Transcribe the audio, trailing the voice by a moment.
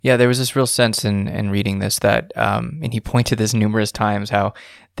Yeah, there was this real sense in reading this that, and he pointed this numerous times, how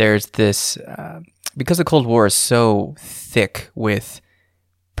there's this, because the Cold War is so thick with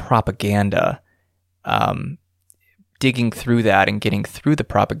propaganda, digging through that and getting through the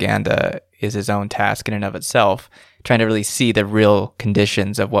propaganda is his own task in and of itself, trying to really see the real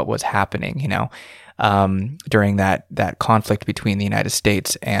conditions of what was happening, during that conflict between the United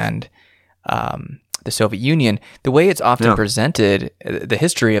States and the Soviet Union. The way it's often presented, the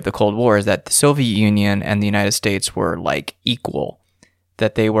history of the Cold War, is that the Soviet Union and the United States were like equal,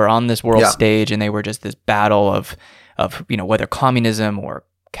 that they were on this world stage and they were just this battle of whether communism or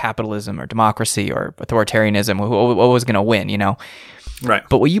capitalism or democracy or authoritarianism, what was going to win, Right.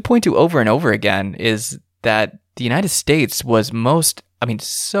 But what you point to over and over again is that the United States was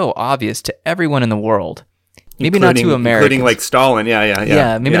so obvious to everyone in the world. Maybe not to Americans. Including like Stalin,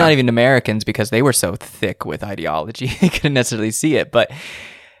 Yeah, maybe not even Americans, because they were so thick with ideology, they couldn't necessarily see it. But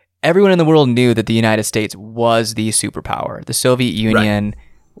everyone in the world knew that the United States was the superpower. The Soviet Union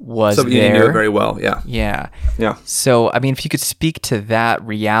was there. Soviet Union knew it very well, yeah. Yeah. So, if you could speak to that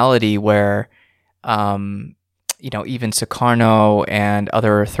reality where, even Sukarno and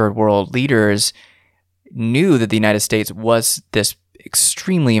other third world leaders knew that the United States was this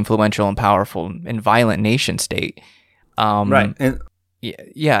extremely influential and powerful and violent nation state. Right. And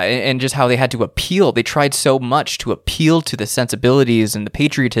and just how they had to appeal. They tried so much to appeal to the sensibilities and the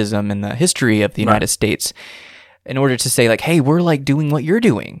patriotism and the history of the United States in order to say, like, hey, we're like doing what you're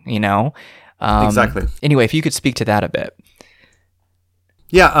doing, Exactly. Anyway, if you could speak to that a bit.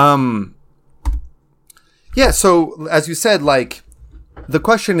 Yeah. So as you said, like, the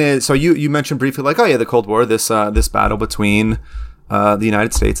question is, so you mentioned briefly, like, the Cold War, this battle between the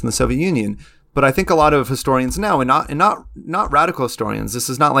United States and the Soviet Union. But I think a lot of historians now, and not radical historians, this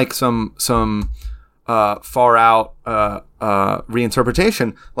is not like some far out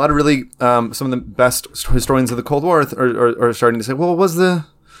reinterpretation. A lot of really some of the best historians of the Cold War are starting to say, well, was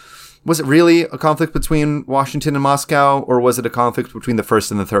it really a conflict between Washington and Moscow, or was it a conflict between the first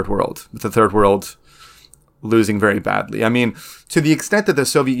and the third world, with the third world losing very badly? To the extent that the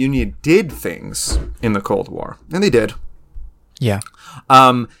Soviet Union did things in the Cold War, and they did. Yeah.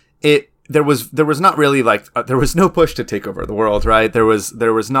 There was not really there was no push to take over the world, right? There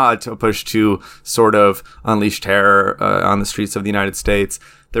was not a push to sort of unleash terror on the streets of the United States.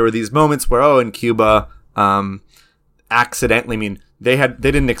 There were these moments where, in Cuba, accidentally, they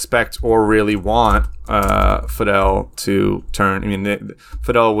didn't expect or really want Fidel to turn.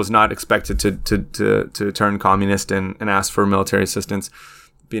 Fidel was not expected to turn communist and ask for military assistance.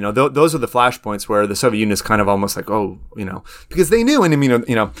 Those are the flashpoints where the Soviet Union is kind of almost like, because they knew, and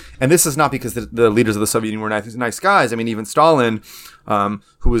and this is not because the leaders of the Soviet Union were nice guys. Even Stalin,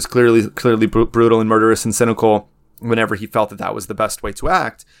 who was clearly brutal and murderous and cynical whenever he felt that was the best way to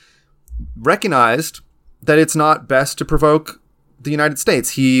act, recognized that it's not best to provoke the United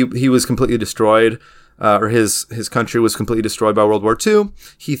States. He was completely destroyed, or his country was completely destroyed by World War II.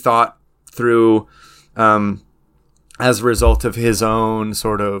 He thought through, as a result of his own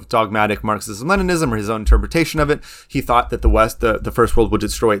sort of dogmatic Marxism-Leninism, or his own interpretation of it, he thought that the West, the First World, would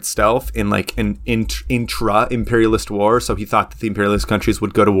destroy itself in like an intra-imperialist war. So he thought that the imperialist countries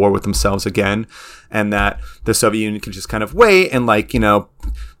would go to war with themselves again, and that the Soviet Union could just kind of wait and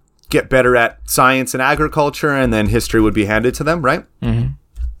get better at science and agriculture, and then history would be handed to them, right? Mm-hmm.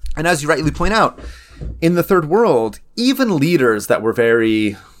 And as you rightly point out, in the Third World, even leaders that were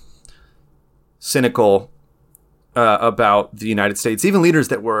very cynical about the United States, even leaders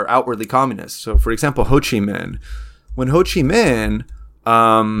that were outwardly communist. So, for example, Ho Chi Minh. When Ho Chi Minh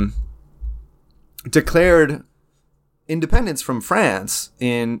declared independence from France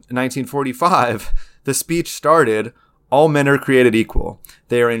in 1945, the speech started, "All men are created equal.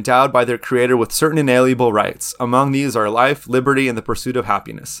 They are endowed by their creator with certain inalienable rights. Among these are life, liberty, and the pursuit of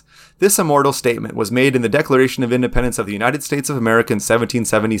happiness. This immortal statement was made in the Declaration of Independence of the United States of America in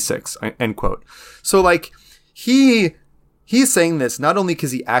 1776." End quote. So, he's saying this not only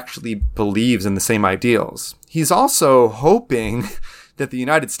because he actually believes in the same ideals, he's also hoping that the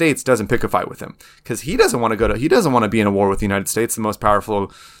United States doesn't pick a fight with him, because he doesn't want to be in a war with the United States, the most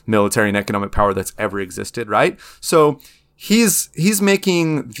powerful military and economic power that's ever existed, right? So he's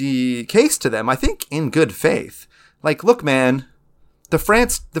making the case to them, I think, in good faith. Like, look, man, the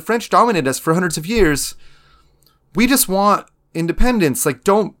French dominated us for hundreds of years. We just want independence. Like,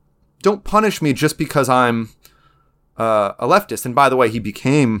 don't punish me just because I'm a leftist. And by the way, he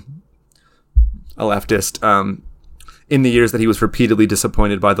became a leftist in the years that he was repeatedly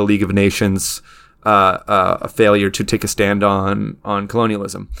disappointed by the League of Nations a failure to take a stand on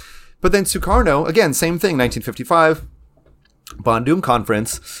colonialism. But then Sukarno, again, same thing, 1955, Bandung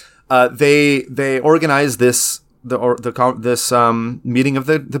Conference, they organized this meeting of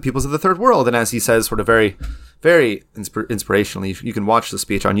the peoples of the third world, and as he says, sort of very, very inspirationally, you can watch the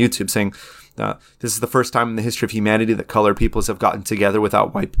speech on YouTube, saying this is the first time in the history of humanity that colored peoples have gotten together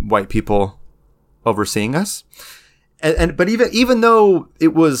without white people overseeing us. But even though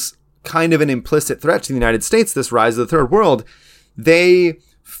it was kind of an implicit threat to the United States, this rise of the third world, they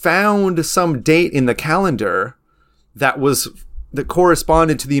found some date in the calendar that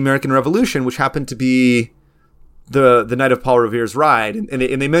corresponded to the American Revolution, which happened to be the night of Paul Revere's ride. And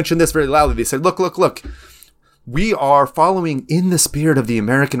they mentioned this very loudly. They said, look, we are following in the spirit of the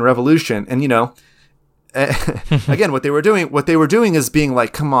American Revolution. And, again, what they were doing is being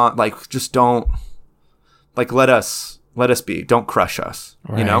like, come on, like, just don't, like, let us be, don't crush us,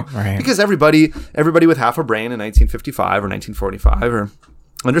 right. Because everybody with half a brain in 1955 or 1945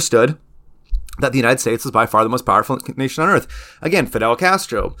 understood that the United States was by far the most powerful nation on earth. Again, Fidel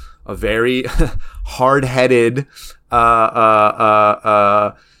Castro, a very hard-headed,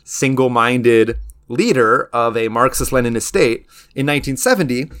 single-minded leader of a Marxist-Leninist state. In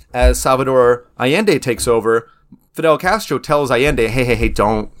 1970, as Salvador Allende takes over, Fidel Castro tells Allende, hey,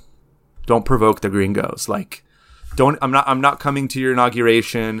 don't provoke the gringos. Like, I'm not coming to your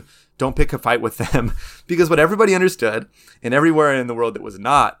inauguration. Don't pick a fight with them. Because what everybody understood, and everywhere in the world that was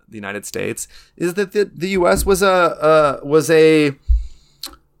not the United States, is that the U.S. was a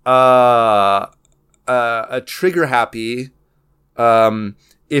trigger happy,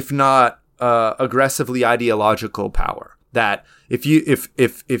 if not aggressively ideological power. That if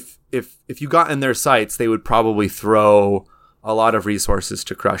you got in their sights, they would probably throw a lot of resources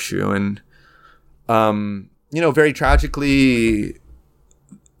to crush you. And very tragically,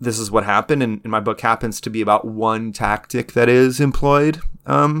 this is what happened, and my book happens to be about one tactic that is employed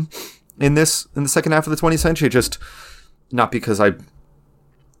in the second half of the 20th century. Just not because I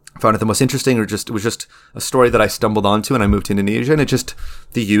found it the most interesting, or it was just a story that I stumbled onto and I moved to Indonesia, and it just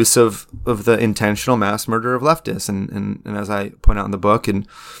the use of the intentional mass murder of leftists, and as I point out in the book, and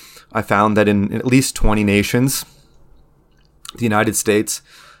I found that in at least 20 nations, the United States,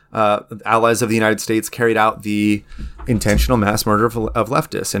 allies of the United States, carried out the intentional mass murder of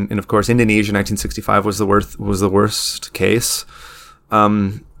leftists, and of course Indonesia in 1965 was the worst case,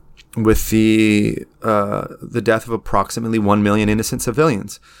 with the death of approximately 1 million innocent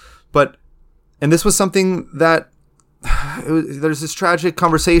civilians. And this was something that there's this tragic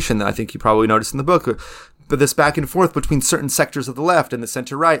conversation that I think you probably noticed in the book, but this back and forth between certain sectors of the left and the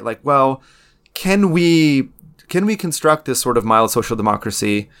center right, like, well, can we construct this sort of mild social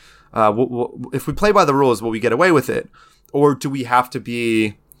democracy? If we play by the rules, will we get away with it? Or do we have to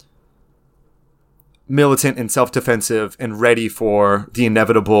be militant and self-defensive and ready for the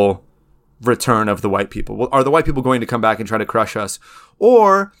inevitable return of the white people? Well, are the white people going to come back and try to crush us?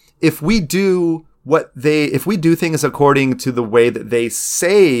 Or if we do things according to the way that they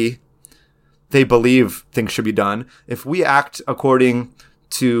say they believe things should be done, if we act according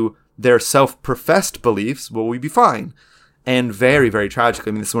to their self-professed beliefs, will we be fine? And very, very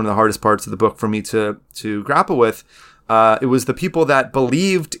tragically, this is one of the hardest parts of the book for me to grapple with. It was the people that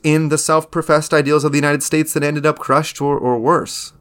believed in the self-professed ideals of the United States that ended up crushed or worse.